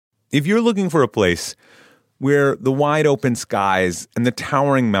If you're looking for a place where the wide open skies and the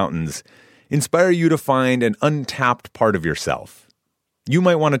towering mountains inspire you to find an untapped part of yourself, you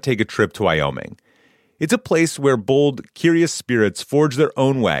might want to take a trip to Wyoming. It's a place where bold, curious spirits forge their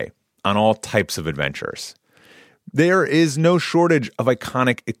own way on all types of adventures. There is no shortage of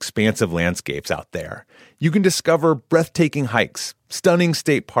iconic, expansive landscapes out there. You can discover breathtaking hikes, stunning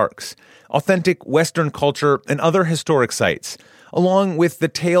state parks, authentic Western culture, and other historic sites, along with the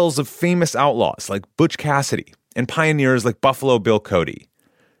tales of famous outlaws like Butch Cassidy and pioneers like Buffalo Bill Cody.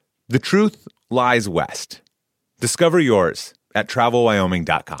 The truth lies west. Discover yours at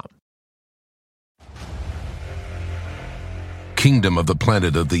TravelWyoming.com. Kingdom of the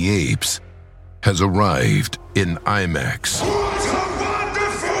Planet of the Apes has arrived in IMAX. What a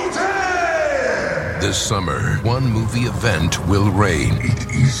wonderful day! This summer, one movie event will reign.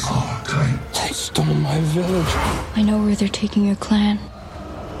 It is our time. They stole my village. I know where they're taking your clan.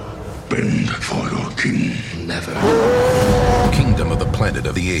 Bend for your king. Never. Kingdom of the Planet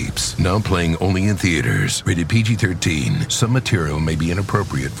of the Apes, now playing only in theaters. Rated PG-13. Some material may be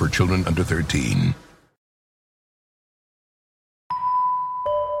inappropriate for children under 13.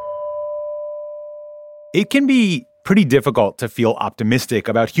 It can be pretty difficult to feel optimistic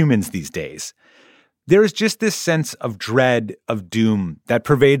about humans these days. There is just this sense of dread, of doom that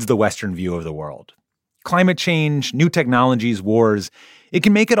pervades the Western view of the world. Climate change, new technologies, wars, it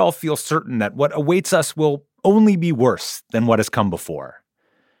can make it all feel certain that what awaits us will only be worse than what has come before.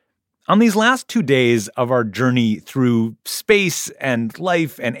 On these last 2 days of our journey through space and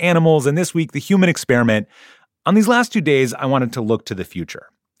life and animals, and this week, the human experiment, on these last 2 days, I wanted to look to the future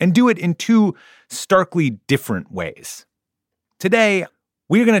and do it in two starkly different ways. Today,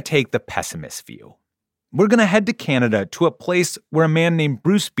 we're going to take the pessimist view. We're going to head to Canada to a place where a man named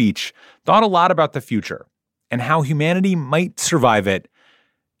Bruce Beach thought a lot about the future and how humanity might survive it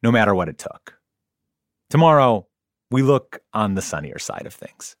no matter what it took. Tomorrow, we look on the sunnier side of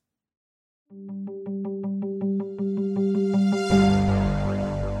things.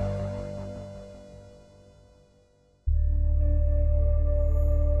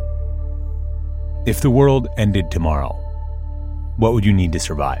 If the world ended tomorrow, what would you need to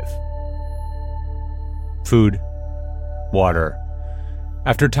survive? Food, water.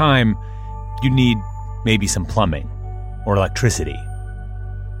 After time, you'd need maybe some plumbing or electricity.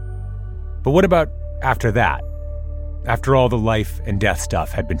 But what about after that? After all the life and death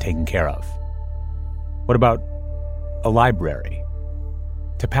stuff had been taken care of? What about a library?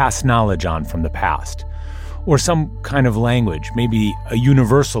 To pass knowledge on from the past? Or some kind of language, maybe a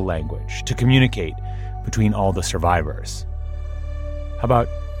universal language, to communicate between all the survivors? How about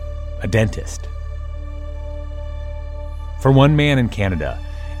a dentist? For one man in Canada,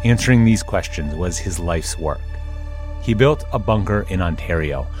 answering these questions was his life's work. He built a bunker in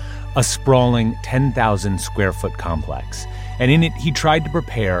Ontario, a sprawling 10,000 square foot complex, and in it he tried to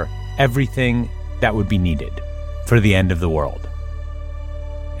prepare everything that would be needed for the end of the world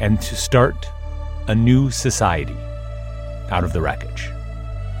and to start a new society out of the wreckage.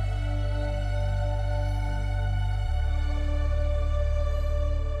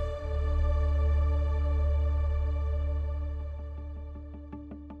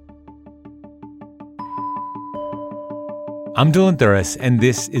 I'm Dylan Thuras, and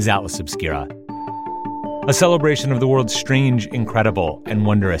this is Atlas Obscura, a celebration of the world's strange, incredible, and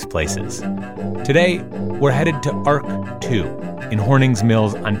wondrous places. Today, we're headed to Ark 2 in Hornings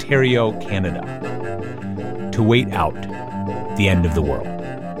Mills, Ontario, Canada, to wait out the end of the world.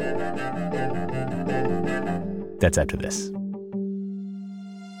 That's after this.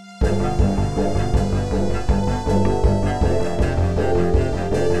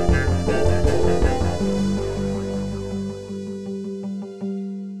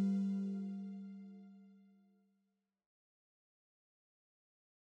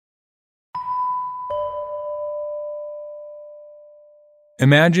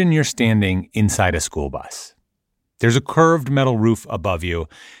 Imagine you're standing inside a school bus. There's a curved metal roof above you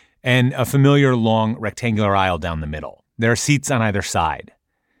and a familiar long rectangular aisle down the middle. There are seats on either side.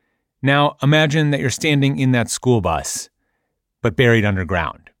 Now imagine that you're standing in that school bus, but buried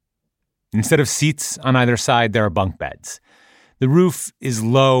underground. Instead of seats on either side, there are bunk beds. The roof is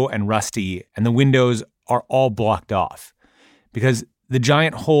low and rusty, and the windows are all blocked off because the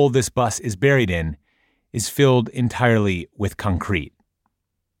giant hole this bus is buried in is filled entirely with concrete.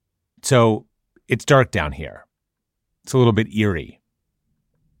 So it's dark down here. It's a little bit eerie.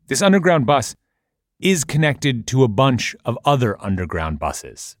 This underground bus is connected to a bunch of other underground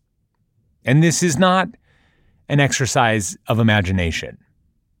buses. And this is not an exercise of imagination.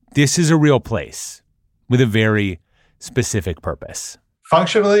 This is a real place with a very specific purpose.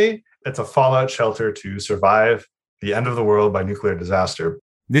 Functionally, it's a fallout shelter to survive the end of the world by nuclear disaster.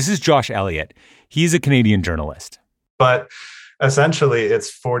 This is Josh Elliott. He's a Canadian journalist. But essentially, it's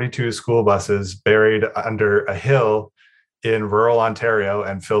 42 school buses buried under a hill in rural Ontario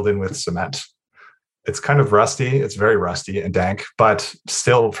and filled in with cement. It's kind of rusty. It's very rusty and dank, but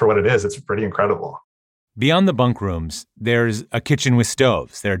still, for what it is, it's pretty incredible. Beyond the bunk rooms, there's a kitchen with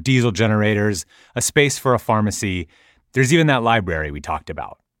stoves. There are diesel generators, a space for a pharmacy. There's even that library we talked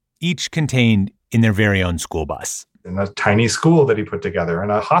about, each contained in their very own school bus. In a tiny school that he put together, and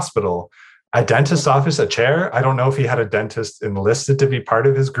a hospital, a dentist's office, a chair. I don't know if he had a dentist enlisted to be part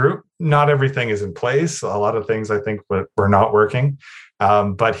of his group. Not everything is in place. A lot of things, I think, were not working.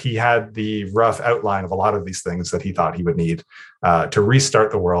 But he had the rough outline of a lot of these things that he thought he would need to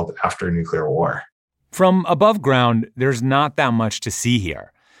restart the world after a nuclear war. From above ground, there's not that much to see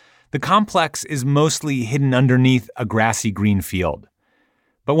here. The complex is mostly hidden underneath a grassy green field.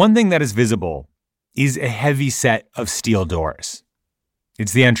 But one thing that is visible is a heavy set of steel doors.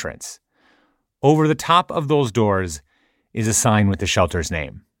 It's the entrance. Over the top of those doors is a sign with the shelter's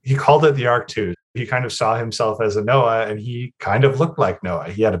name. He called it the Ark II. He kind of saw himself as a Noah, and he kind of looked like Noah.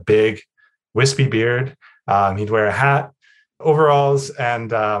 He had a big, wispy beard. He'd wear a hat, overalls,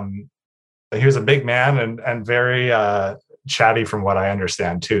 and he was a big man and very chatty from what I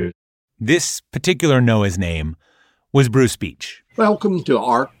understand, too. This particular Noah's name was Bruce Beach. Welcome to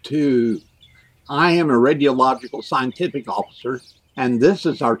Ark II. I am a radiological scientific officer, and this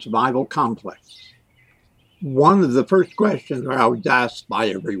is our survival complex. One of the first questions I was asked by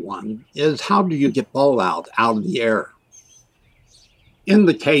everyone is, how do you get fallout out of the air in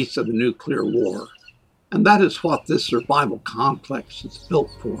the case of a nuclear war? And that is what this survival complex is built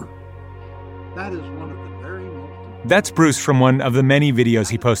for. That is one of the very most... That's Bruce from one of the many videos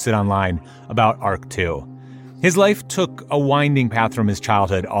he posted online about Ark II. His life took a winding path from his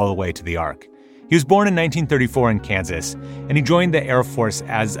childhood all the way to the Ark. He was born in 1934 in Kansas, and he joined the Air Force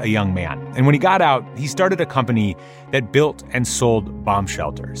as a young man. And when he got out, he started a company that built and sold bomb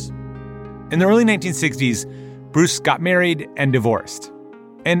shelters. In the early 1960s, Bruce got married and divorced.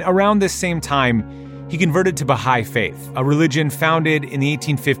 And around this same time, he converted to Baha'i faith, a religion founded in the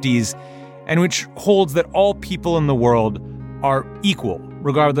 1850s and which holds that all people in the world are equal,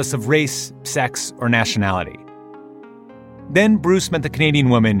 regardless of race, sex, or nationality. Then Bruce met the Canadian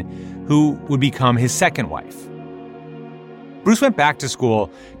woman who would become his second wife. Bruce went back to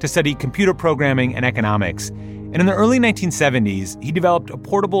school to study computer programming and economics, and in the early 1970s, he developed a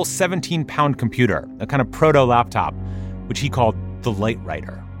portable 17-pound computer, a kind of proto-laptop, which he called the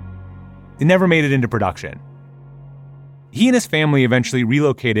Lightwriter. It never made it into production. He and his family eventually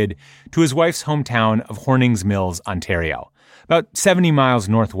relocated to his wife's hometown of Hornings Mills, Ontario, about 70 miles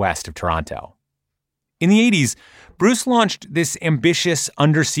northwest of Toronto. In the 80s, Bruce launched this ambitious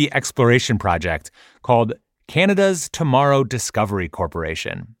undersea exploration project called Canada's Tomorrow Discovery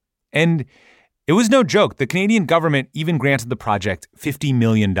Corporation. And it was no joke. The Canadian government even granted the project $50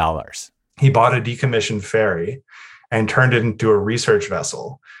 million. He bought a decommissioned ferry and turned it into a research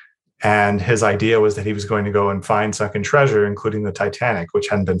vessel. And his idea was that he was going to go and find sunken treasure, including the Titanic, which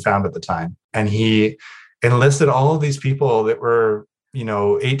hadn't been found at the time. And he enlisted all of these people that were,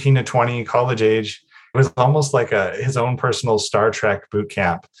 18 to 20, college age. It was almost like his own personal Star Trek boot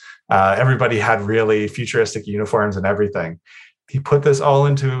camp. Everybody had really futuristic uniforms and everything. He put this all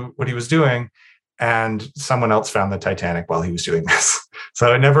into what he was doing, and someone else found the Titanic while he was doing this.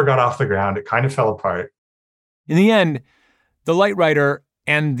 So it never got off the ground. It kind of fell apart. In the end, the Lightwriter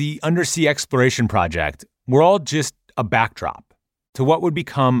and the Undersea Exploration Project were all just a backdrop to what would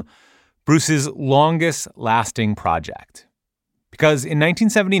become Bruce's longest-lasting project. Because in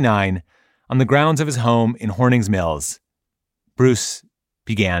 1979, on the grounds of his home in Hornings Mills, Bruce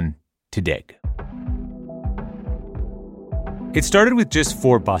began to dig. It started with just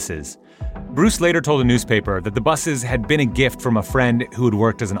 4 buses. Bruce later told a newspaper that the buses had been a gift from a friend who had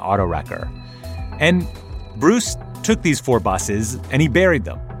worked as an auto wrecker. And Bruce took these 4 buses and he buried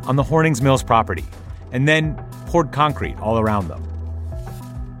them on the Hornings Mills property and then poured concrete all around them.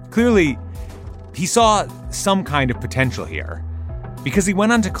 Clearly, he saw some kind of potential here because he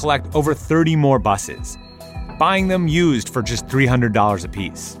went on to collect over 30 more buses, buying them used for just $300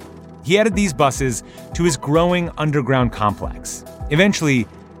 apiece. He added these buses to his growing underground complex. Eventually,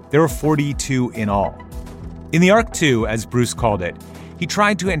 there were 42 in all. In the Ark II, as Bruce called it, he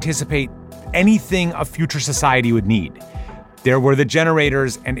tried to anticipate anything a future society would need. There were the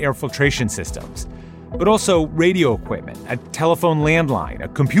generators and air filtration systems, but also radio equipment, a telephone landline, a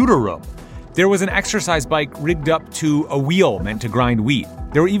computer room. There was an exercise bike rigged up to a wheel meant to grind wheat.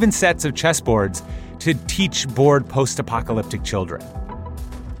 There were even sets of chessboards to teach bored post-apocalyptic children.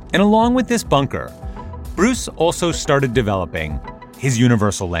 And along with this bunker, Bruce also started developing his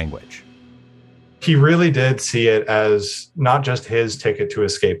universal language. He really did see it as not just his ticket to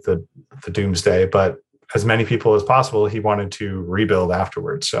escape the doomsday, but as many people as possible, he wanted to rebuild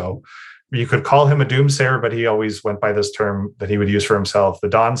afterwards. So you could call him a doomsayer, but he always went by this term that he would use for himself, the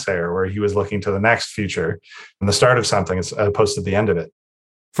dawnsayer, where he was looking to the next future and the start of something as opposed to the end of it.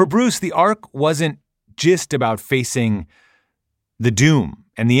 For Bruce, the Ark wasn't just about facing the doom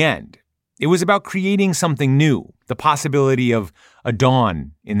and the end. It was about creating something new, the possibility of a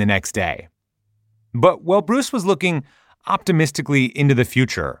dawn in the next day. But while Bruce was looking optimistically into the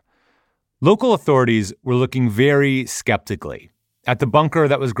future, local authorities were looking very skeptically at the bunker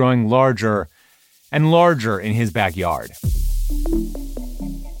that was growing larger and larger in his backyard.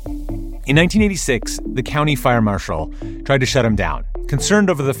 In 1986, the county fire marshal tried to shut him down, concerned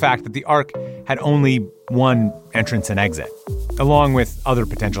over the fact that the Ark had only one entrance and exit, along with other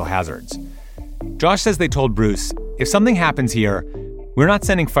potential hazards. Josh says they told Bruce, if something happens here, we're not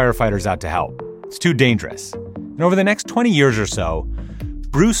sending firefighters out to help. It's too dangerous. And over the next 20 years or so,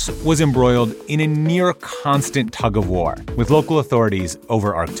 Bruce was embroiled in a near constant tug of war with local authorities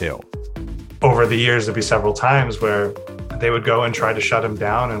over Ark 2. Over the years, there'd be several times where they would go and try to shut him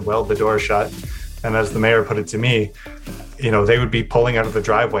down and weld the door shut. And as the mayor put it to me, they would be pulling out of the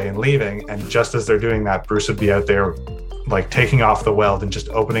driveway and leaving. And just as they're doing that, Bruce would be out there like taking off the weld and just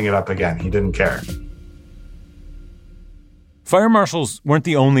opening it up again. He didn't care. Fire marshals weren't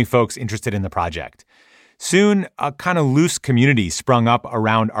the only folks interested in the project. Soon, a kind of loose community sprung up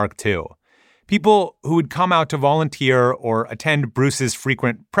around Ark 2. People who would come out to volunteer or attend Bruce's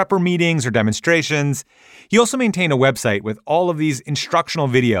frequent prepper meetings or demonstrations. He also maintained a website with all of these instructional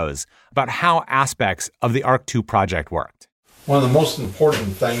videos about how aspects of the Ark 2 project worked. One of the most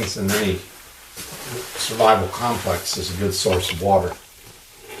important things in any survival complex is a good source of water.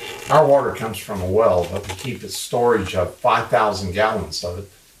 Our water comes from a well, but we keep a storage of 5,000 gallons of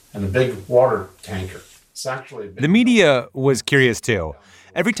it in a big water tanker. The media was curious too.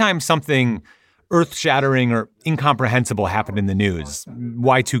 Every time something earth-shattering or incomprehensible happened in the news,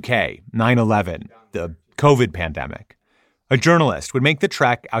 Y2K, 9/11, the COVID pandemic, a journalist would make the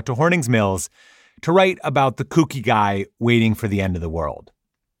trek out to Hornings Mills to write about the kooky guy waiting for the end of the world.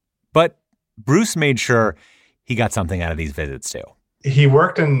 But Bruce made sure he got something out of these visits too. He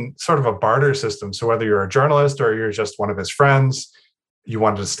worked in sort of a barter system. So whether you're a journalist or you're just one of his friends, you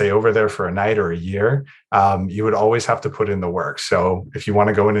wanted to stay over there for a night or a year, you would always have to put in the work. So if you want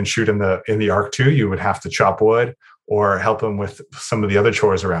to go in and shoot in the Ark 2, you would have to chop wood or help him with some of the other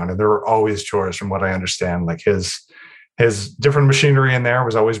chores around. And there were always chores, from what I understand. Like his different machinery in there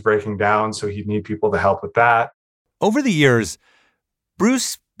was always breaking down, so he'd need people to help with that. Over the years,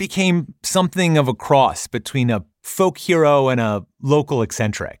 Bruce became something of a cross between a folk hero and a local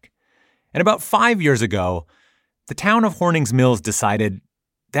eccentric. And about 5 years ago, the town of Hornings Mills decided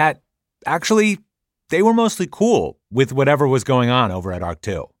that actually they were mostly cool with whatever was going on over at Ark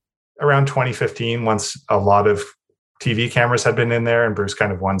 2. Around 2015, once a lot of TV cameras had been in there and Bruce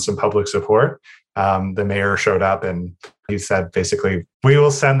kind of won some public support, the mayor showed up and he said, basically, we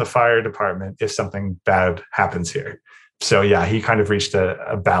will send the fire department if something bad happens here. So yeah, he kind of reached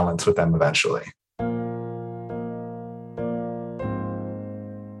a balance with them eventually.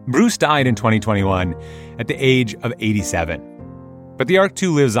 Bruce died in 2021 at the age of 87. But the Ark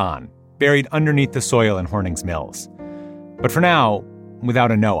 2 lives on, buried underneath the soil in Hornings Mills. But for now,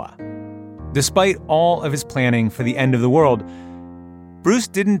 without a Noah. Despite all of his planning for the end of the world, Bruce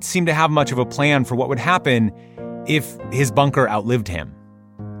didn't seem to have much of a plan for what would happen if his bunker outlived him.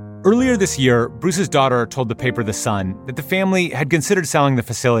 Earlier this year, Bruce's daughter told the paper The Sun that the family had considered selling the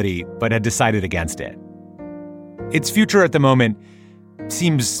facility but had decided against it. Its future at the moment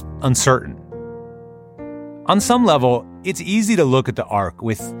seems uncertain. On some level, it's easy to look at the Ark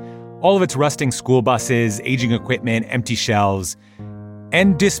with all of its rusting school buses, aging equipment, empty shelves,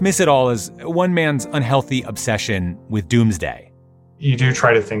 and dismiss it all as one man's unhealthy obsession with doomsday. You do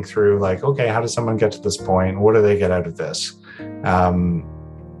try to think through, like, okay, how does someone get to this point? What do they get out of this? And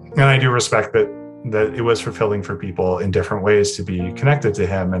I do respect that it was fulfilling for people in different ways to be connected to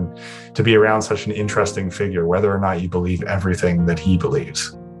him and to be around such an interesting figure, whether or not you believe everything that he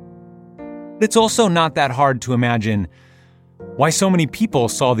believes. It's also not that hard to imagine why so many people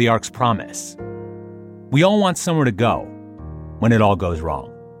saw the Ark's promise. We all want somewhere to go when it all goes wrong.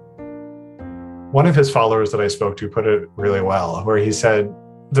 One of his followers that I spoke to put it really well, where he said,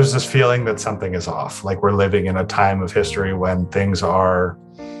 there's this feeling that something is off, like we're living in a time of history when things are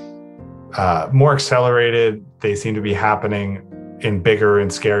more accelerated. They seem to be happening in bigger and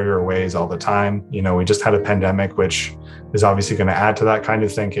scarier ways all the time. We just had a pandemic, which is obviously going to add to that kind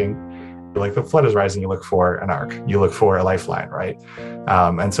of thinking. Like the flood is rising, you look for an ark, you look for a lifeline, right?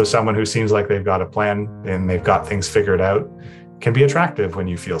 And so someone who seems like they've got a plan and they've got things figured out can be attractive when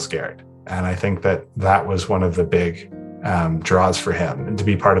you feel scared. And I think that was one of the big draws for him. And to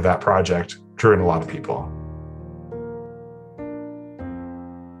be part of that project drew in a lot of people.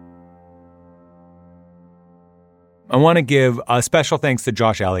 I want to give a special thanks to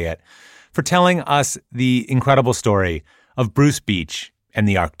Josh Elliott for telling us the incredible story of Bruce Beach and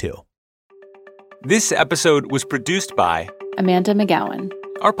the Ark II. This episode was produced by Amanda McGowan.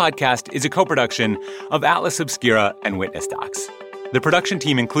 Our podcast is a co-production of Atlas Obscura and Witness Docs. The production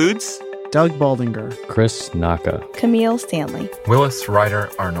team includes Doug Baldinger, Chris Naka, Camille Stanley, Willis Ryder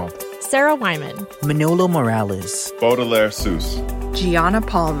Arnold, Sarah Wyman, Manolo Morales, Baudelaire Seuss, Gianna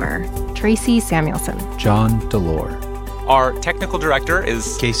Palmer, Tracy Samuelson, John Delore. Our technical director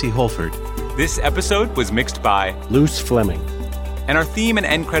is Casey Holford. This episode was mixed by Luce Fleming. And our theme and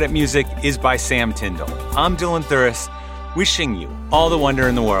end credit music is by Sam Tyndall. I'm Dylan Thuris, wishing you all the wonder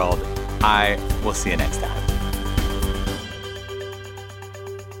in the world. I will see you next time.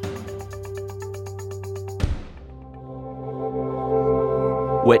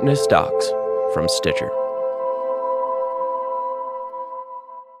 Witness Docs from Stitcher.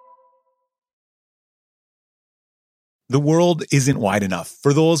 The world isn't wide enough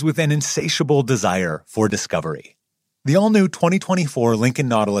for those with an insatiable desire for discovery. The all-new 2024 Lincoln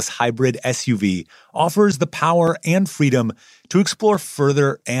Nautilus Hybrid SUV offers the power and freedom to explore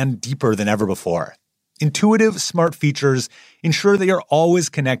further and deeper than ever before. Intuitive, smart features ensure that you're always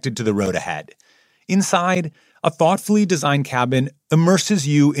connected to the road ahead. Inside, a thoughtfully designed cabin immerses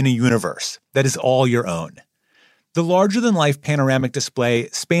you in a universe that is all your own. The larger-than-life panoramic display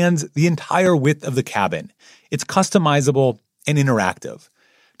spans the entire width of the cabin. It's customizable and interactive.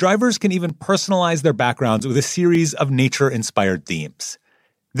 Drivers can even personalize their backgrounds with a series of nature-inspired themes.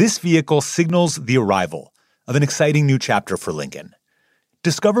 This vehicle signals the arrival of an exciting new chapter for Lincoln.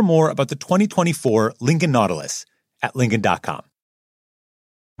 Discover more about the 2024 Lincoln Nautilus at Lincoln.com.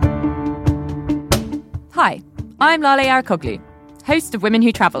 Hi, I'm Lale Arakoglu, host of Women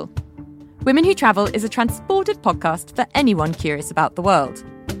Who Travel. Women Who Travel is a transported podcast for anyone curious about the world.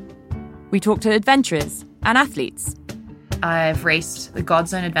 We talk to adventurers and athletes. I've raced the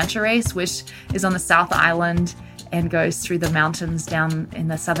Godzone Adventure Race, which is on the South Island and goes through the mountains down in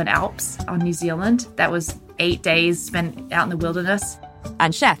the Southern Alps on New Zealand. That was 8 days spent out in the wilderness.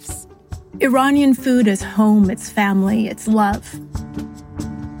 And chefs. Iranian food is home, it's family, it's love.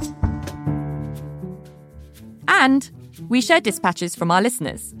 And we share dispatches from our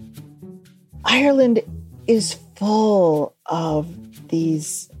listeners. Ireland is full of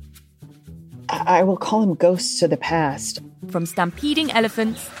these, I will call them ghosts of the past. From stampeding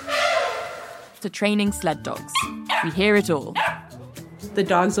elephants to training sled dogs. We hear it all. The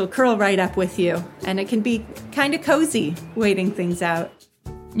dogs will curl right up with you, and it can be kind of cozy waiting things out.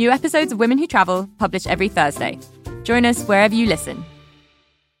 New episodes of Women Who Travel published every Thursday. Join us wherever you listen.